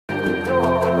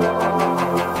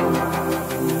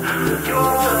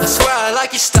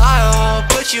like your style.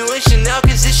 Put you in Chanel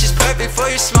cause it's just perfect for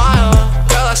your smile.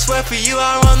 Girl, I swear for you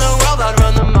I'd run the world, I'd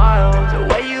run the miles.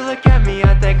 The way you look at me,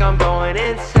 I think I'm going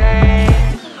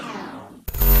insane.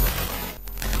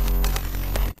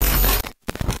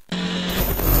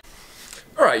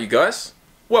 Alright you guys,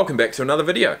 welcome back to another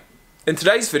video. In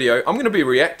today's video, I'm going to be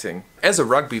reacting, as a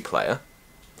rugby player,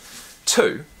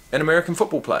 to an American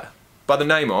football player by the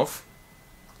name of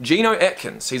GENO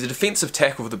ATKINS. He's a defensive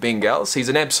tackle for the Bengals. He's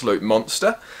an absolute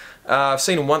monster. I've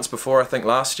seen him once before, I think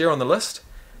last year on the list.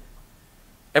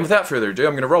 And without further ado,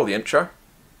 I'm going to roll the intro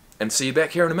and see you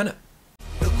back here in a minute.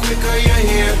 The quicker you're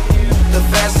here, the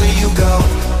faster you go.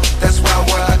 That's why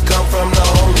where I come from, the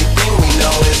only thing we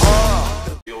know is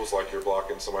It feels like you're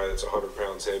blocking somebody that's 100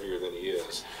 pounds heavier than he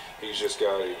is. He's just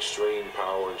got extreme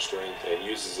power and strength and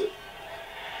uses it.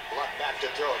 Luck back to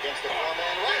throw against the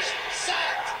four-man rush.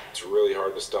 Sacked! It's really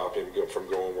hard to stop him from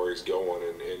going where he's going,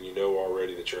 and you know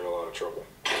already that you're in a lot of trouble.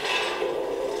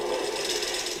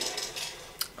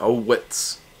 Oh,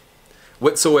 Wits.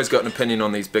 Wits always got an opinion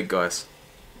on these big guys.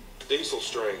 Diesel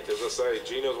strength. As I say,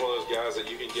 Geno's one of those guys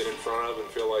that you can get in front of and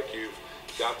feel like you've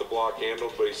got the block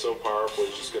handled, but he's so powerful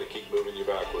he's just going to keep moving you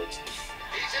backwards.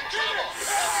 He's in trouble.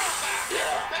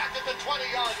 Back at the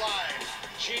 20-yard line.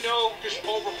 GENO just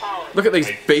overpowered. Look at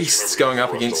these beasts going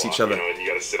up against each other. You know, and you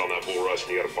got to sit on that bull rush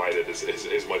and you got to fight it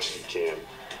as much as you can.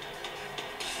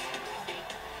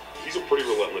 He's a pretty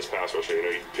relentless pass rusher. You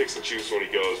know, he picks and chooses when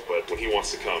he goes, but when he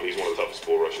wants to come, he's one of the toughest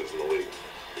bull rushers in the league.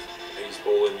 He's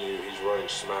bullying you. He's running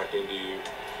smack into you.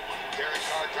 Derek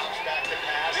Carr drops back to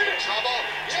pass. In trouble.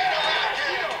 GENO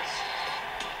ATKINS.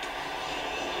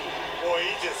 Boy,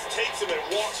 he just takes him and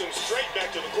walks him straight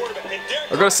back to the quarterback. And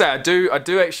Derek I've got to say, I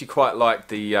do actually quite like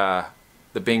the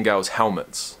Bengals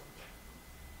helmets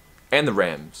and the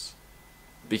Rams,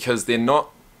 because they're not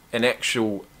an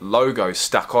actual logo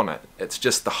stuck on it. It's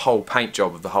just the whole paint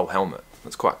job of the whole helmet.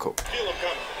 It's quite cool. feel him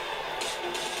coming.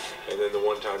 And then the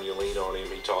one time you lean on him,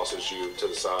 he tosses you to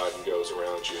the side and goes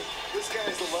around you. This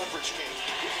guy's the leverage king.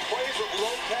 He plays with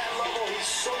low pad level. He's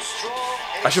so strong.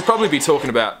 I should probably be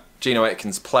talking about GENO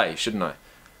ATKINS' play, shouldn't I?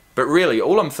 But really,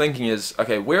 all I'm thinking is,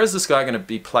 okay, where is this guy going to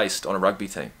be placed on a rugby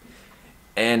team?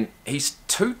 And he's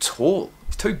too tall.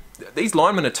 These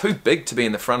linemen are too big to be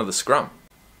in the front of the scrum.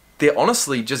 They're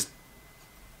honestly just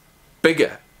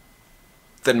bigger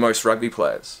than most rugby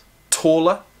players.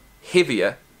 Taller,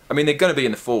 heavier. I mean, they're going to be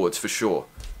in the forwards for sure.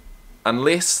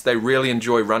 Unless they really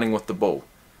enjoy running with the ball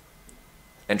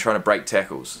and trying to break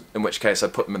tackles, in which case I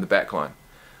put them in the back line.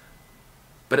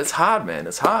 But it's hard, man.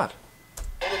 It's hard.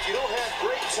 And if you don't have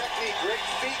great technique, great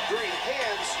feet, great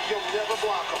hands, you'll never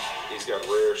block him. He's got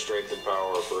rare strength and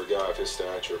power for a guy of his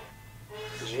stature.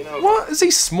 GENO. What? Is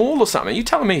he small or something? Are you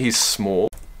telling me he's small?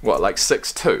 What, like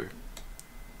 6'2"?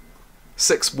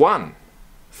 6'1"?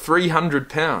 300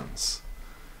 pounds?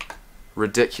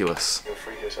 Ridiculous. A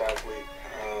freakish athlete.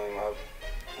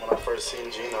 When I first seen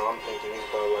GENO, I'm thinking he's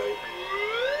about like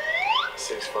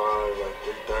 6'5", like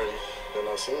 330. Then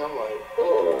I seen him, I'm like,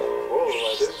 whoa,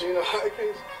 like this GENO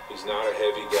ATKINS? He's not a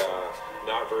heavy guy,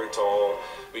 not very tall.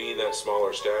 Being that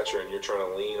smaller stature and you're trying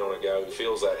to lean on a guy who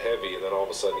feels that heavy, and then all of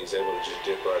a sudden he's able to just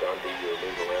dip right under you or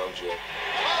move around you.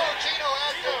 Oh, GENO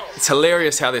ATKINS. It's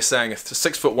hilarious how they're saying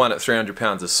 6'1" at 300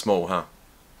 pounds is small, huh?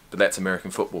 But that's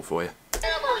American football for you.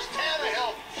 Hammers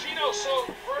Tannehill. GENO so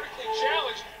vertically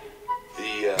challenged.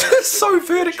 So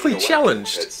vertically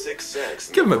challenged. Had 6 sacks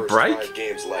in Give him the a first break. 5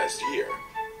 games last year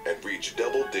and reached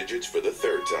double digits for the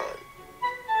 3rd time.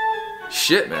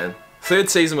 Shit, man. 3rd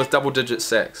season with double-digit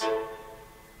sacks.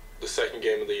 The second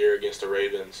game of the year against the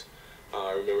Ravens,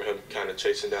 I remember him kind of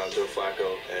chasing down Joe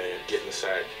Flacco and getting the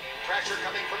sack. Pressure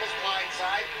coming from his blind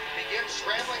side. Begins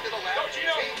scrambling to the left.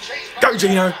 Being chased by Go,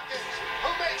 GENO. Who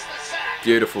makes the sack?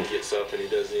 Beautiful. He gets up and he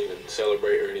doesn't even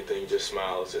celebrate or anything, just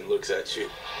smiles and looks at you.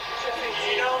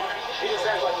 He just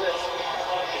acts like this.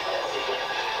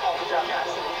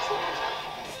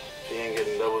 He ain't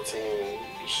getting double teamed.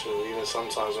 Shoot, even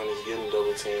sometimes when he's getting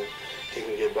double teamed, he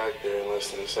can get back there in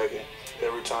less than a second.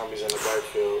 Every time he's in the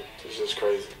backfield, it's just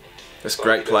crazy. That's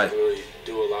great play. He doesn't really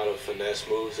do a lot of finesse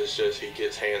moves. It's just he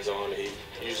gets hands on and he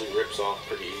usually rips off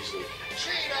pretty easily.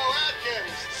 GENO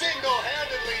ATKINS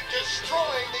single-handedly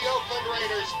destroying the Oakland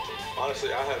Raiders.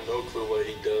 Honestly, I have no clue what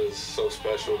he does so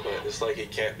special, but it's like he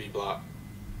can't be blocked.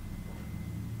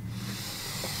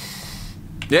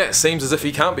 Yeah, it seems as if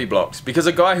he can't be blocked. Because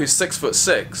a guy who's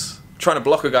 6'6", trying to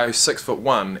block a guy who's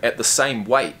 6'1" at the same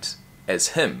weight as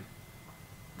him,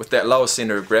 with that lower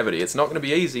center of gravity, it's not going to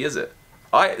be easy, is it?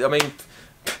 I mean,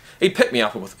 he'd pick me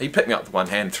up with one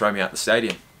hand and throw me out the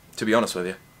stadium, to be honest with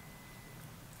you.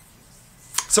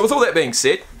 So with all that being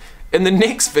said, In the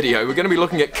next video, we're going to be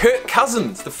looking at Kirk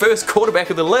Cousins, the first quarterback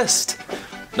of the list.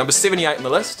 Number 78 on the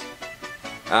list.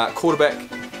 Quarterback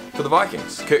for the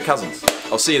Vikings, Kirk Cousins.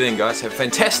 I'll see you then, guys. Have a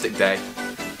fantastic day.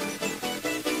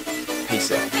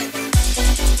 Peace out.